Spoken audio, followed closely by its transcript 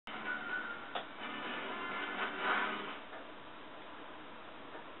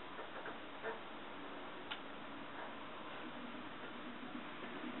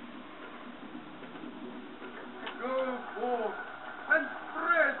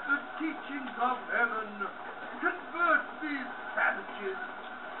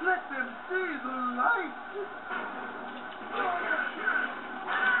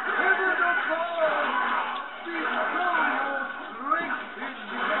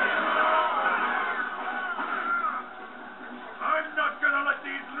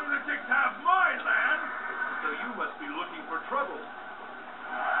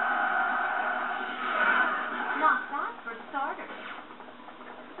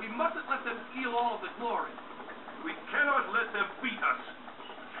mustn't let them steal all of the glory. We cannot let them beat us.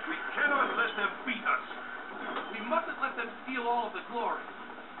 We cannot let them beat us. We mustn't let them steal all of the glory.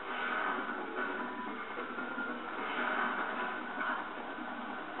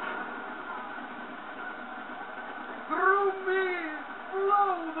 Through me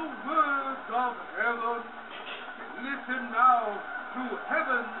flow the words of heaven. Listen now to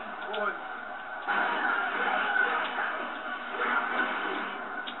heaven's voice.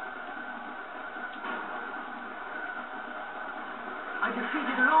 I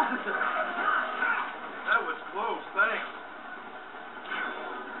defeated an officer. That was close, thanks.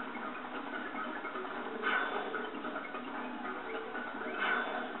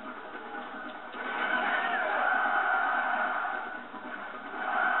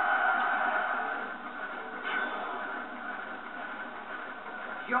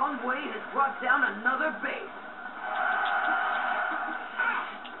 John Wade has brought down another base.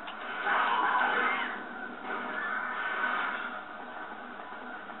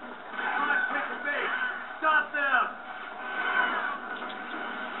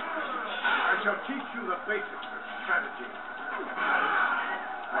 I shall teach you the basics of strategy.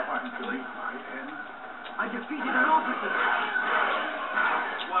 Have I to meet my end? I defeated an officer.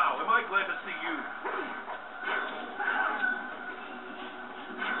 Wow, am I glad to see you.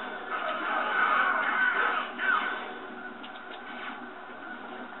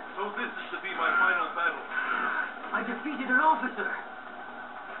 So this is to be my final battle. I defeated an officer.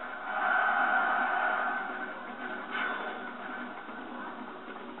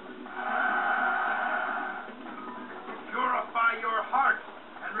 Purify your heart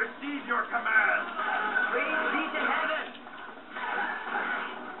and receive your command. Praise be to heaven.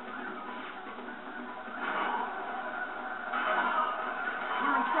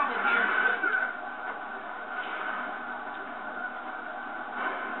 We're in trouble here.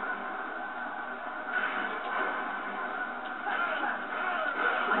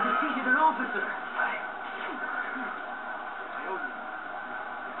 I defeated an officer.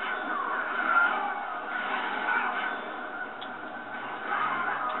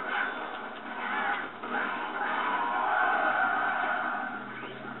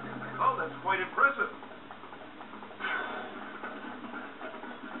 Oh, that's quite impressive.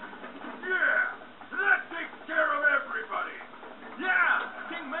 Yeah, that takes care of everybody. Yeah!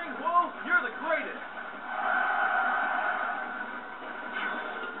 King Mulu, you're the greatest.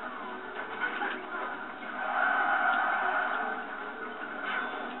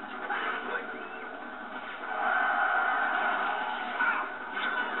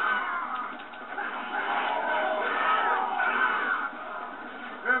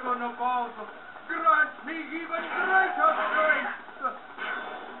 Heaven above, grant me even greater strength.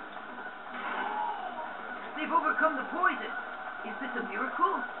 They've overcome the poison. Is this a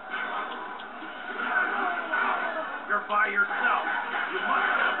miracle? You're by yourself. You must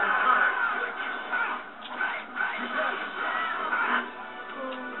get some courage.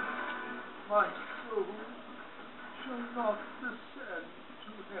 Oh, my soul shall not descend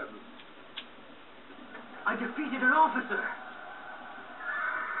to heaven. I defeated an officer.